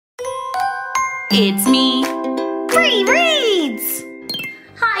It's me, Bree Reads!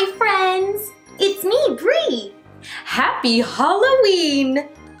 Hi friends, it's me, Bree. Happy Halloween!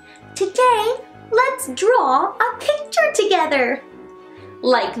 Today, let's draw a picture together.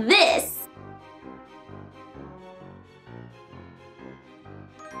 Like this.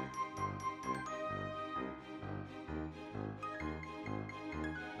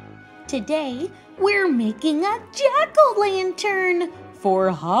 Today, we're making a jack-o'-lantern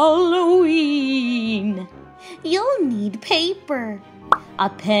for Halloween. You'll need paper, a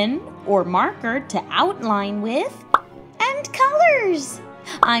pen or marker to outline with, and colors.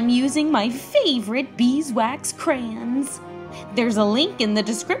 I'm using my favorite beeswax crayons. There's a link in the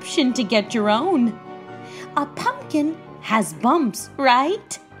description to get your own. A pumpkin has bumps,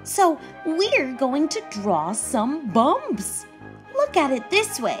 right? So we're going to draw some bumps. Look at it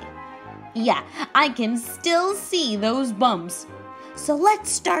this way. Yeah, I can still see those bumps. So let's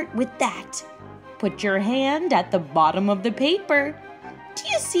start with that. Put your hand at the bottom of the paper. Do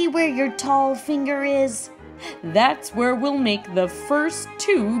you see where your tall finger is? That's where we'll make the first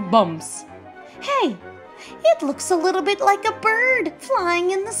 2 bumps. Hey, it looks a little bit like a bird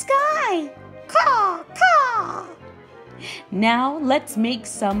flying in the sky. Caw, caw. Now let's make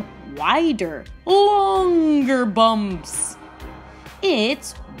some wider, longer bumps.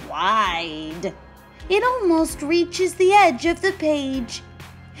 It's wide. It almost reaches the edge of the page.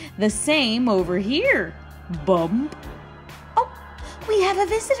 The same over here. Bump. Oh, we have a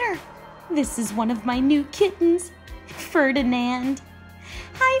visitor. This is one of my new kittens, Ferdinand.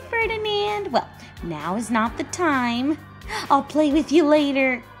 Hi, Ferdinand. Well, now is not the time. I'll play with you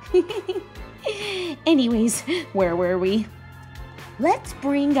later. Anyways, where were we? Let's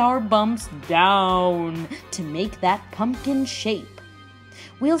bring our bumps down to make that pumpkin shape.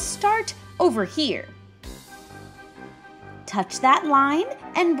 We'll start over here. Touch that line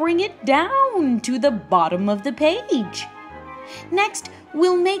and bring it down to the bottom of the page. Next,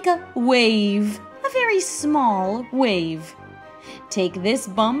 we'll make a wave, a very small wave. Take this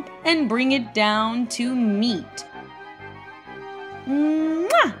bump and bring it down to meet.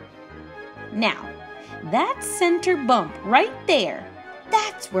 Mwah! Now, that center bump right there,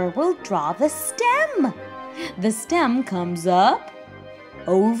 that's where we'll draw the stem. The stem comes up,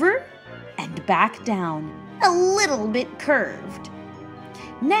 over, and back down, a little bit curved.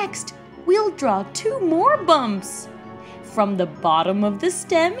 Next, we'll draw 2 more bumps. From the bottom of the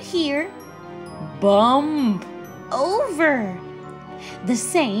stem here, bump, over. The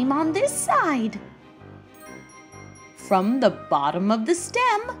same on this side. From the bottom of the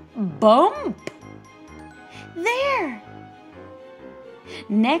stem, bump. There.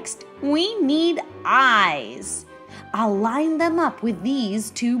 Next, we need eyes. I'll line them up with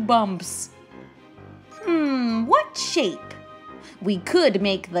these 2 bumps. What shape? We could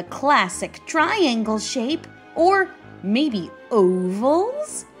make the classic triangle shape, or maybe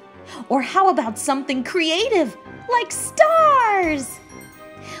ovals? Or how about something creative, like stars?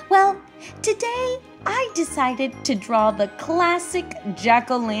 Well, today I decided to draw the classic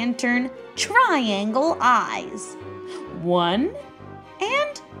jack-o'-lantern triangle eyes. 1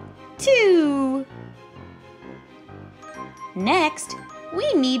 and 2. Next,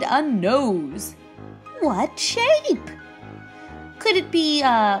 we need a nose. What shape? Could it be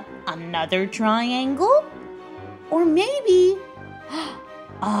another triangle? Or maybe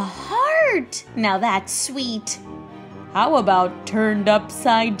a heart? Now that's sweet. How about turned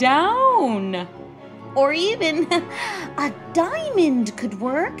upside down? Or even a diamond could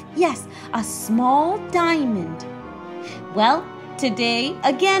work. Yes, a small diamond. Well, today,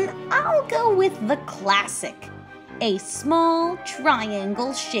 again, I'll go with the classic. A small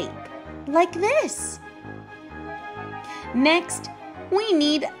triangle shape, like this. Next, we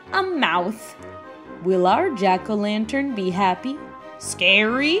need a mouth. Will our jack-o'-lantern be happy?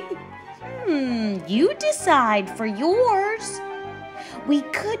 Scary? You decide for yours. We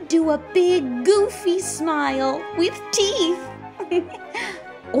could do a big goofy smile with teeth.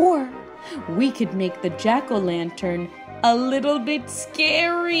 Or we could make the jack-o'-lantern a little bit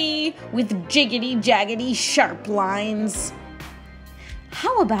scary with jiggity-jaggedy sharp lines.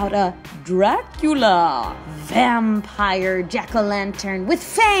 How about a Dracula vampire jack-o'-lantern with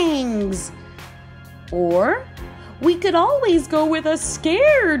fangs? Or we could always go with a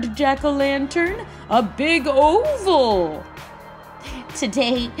scared jack-o'-lantern, a big oval.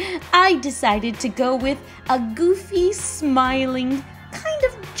 Today, I decided to go with a goofy, smiling, kind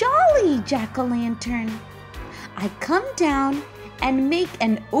of jolly jack-o'-lantern. I come down and make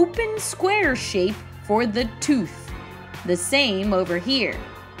an open square shape for the tooth. The same over here.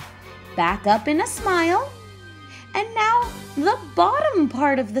 Back up in a smile. And now the bottom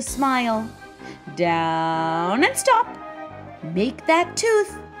part of the smile. down and stop. Make that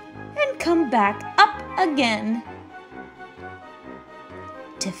tooth and come back up again.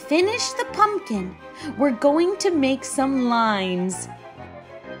 To finish the pumpkin, we're going to make some lines.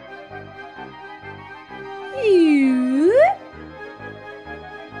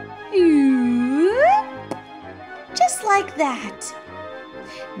 Just like that.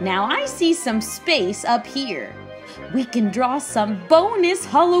 Now I see some space up here. We can draw some bonus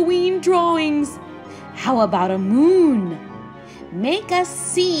Halloween drawings. How about a moon? Make a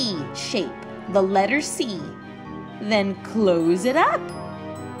C shape, the letter C. Then close it up.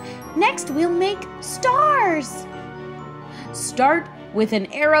 Next, we'll make stars. Start with an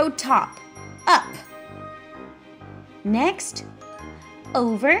arrow top, up. Next,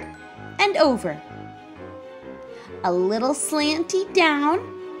 over and over. A little slanty down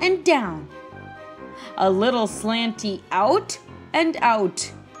and down. A little slanty out and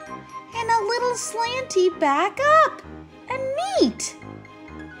out. And a little slanty back up and neat.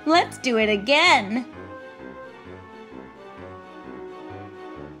 Let's do it again.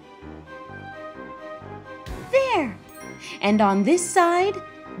 There. And on this side,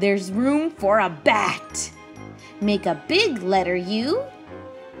 there's room for a bat. Make a big letter U,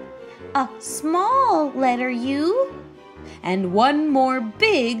 a small letter U, and one more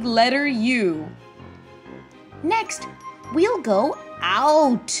big letter U. Next, we'll go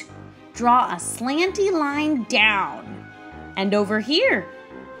out. Draw a slanty line down. And over here,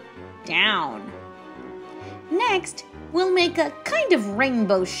 down. Next, we'll make a kind of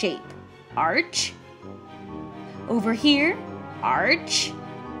rainbow shape. Arch. Over here, arch.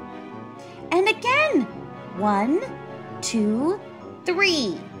 And again, 1, 2,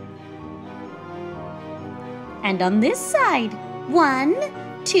 3. And on this side,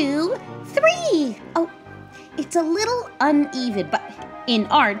 1, 2, 3. Oh, it's a little uneven, but in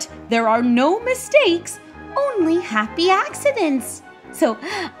art, there are no mistakes, only happy accidents. So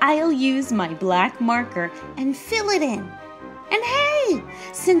I'll use my black marker and fill it in. And hey,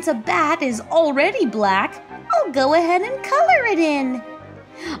 since a bat is already black, I'll go ahead and color it in.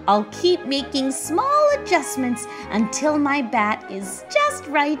 I'll keep making small adjustments until my bat is just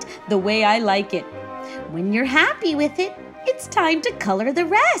right the way I like it. When you're happy with it, it's time to color the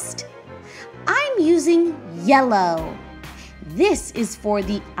rest. I'm using yellow. This is for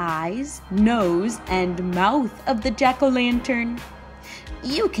the eyes, nose, and mouth of the jack-o'-lantern.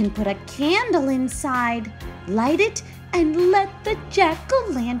 You can put a candle inside, light it, and let the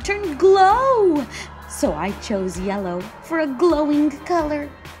jack-o'-lantern glow. So I chose yellow for a glowing color.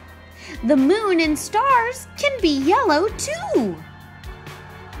 The moon and stars can be yellow too.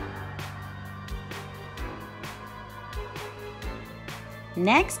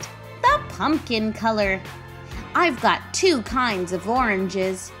 Next, the pumpkin color. I've got 2 kinds of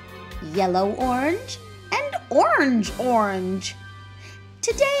oranges, yellow orange and orange orange.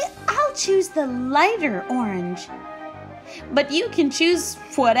 Today, I'll choose the lighter orange. But you can choose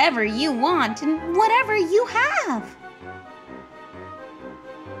whatever you want and whatever you have.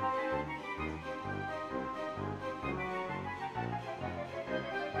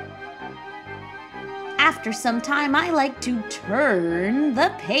 After some time, I like to turn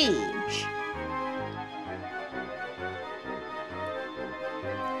the page.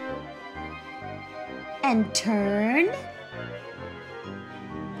 And turn.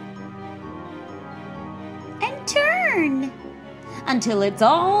 And turn. Until it's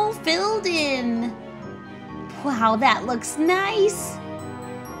all filled in. Wow, that looks nice.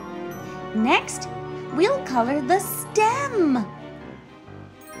 Next, we'll color the stem.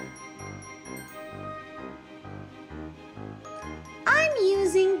 I'm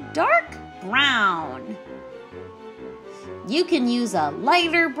using dark brown. You can use a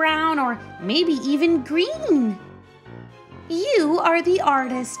lighter brown or maybe even green. You are the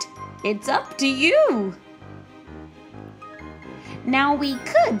artist. It's up to you. Now we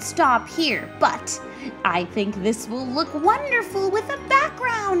could stop here, but I think this will look wonderful with a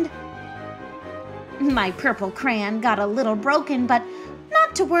background. My purple crayon got a little broken, but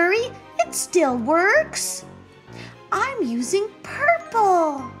not to worry, it still works. I'm using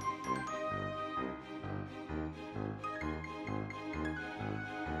purple.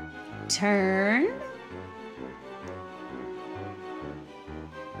 Turn.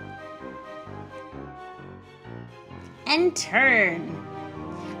 And turn.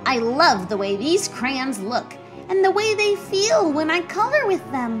 I love the way these crayons look and the way they feel when I color with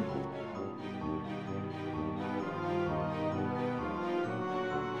them.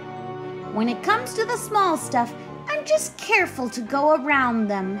 When it comes to the small stuff, I'm just careful to go around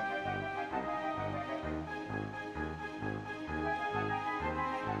them.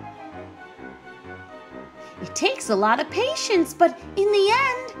 It takes a lot of patience, but in the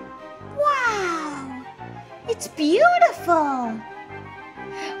end, wow! It's beautiful!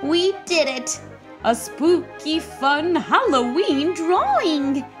 We did it! A spooky, fun Halloween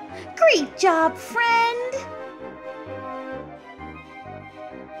drawing! Great job, friend!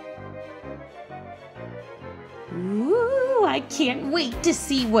 Ooh, I can't wait to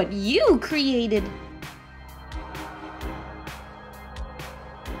see what you created!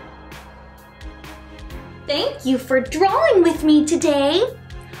 Thank you for drawing with me today.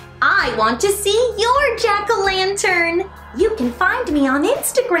 I want to see your jack-o'-lantern. You can find me on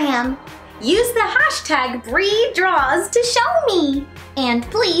Instagram. Use the hashtag #BreeDraws to show me. And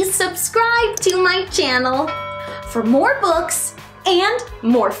please subscribe to my channel for more books and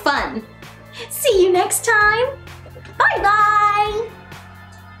more fun. See you next time. Bye-bye.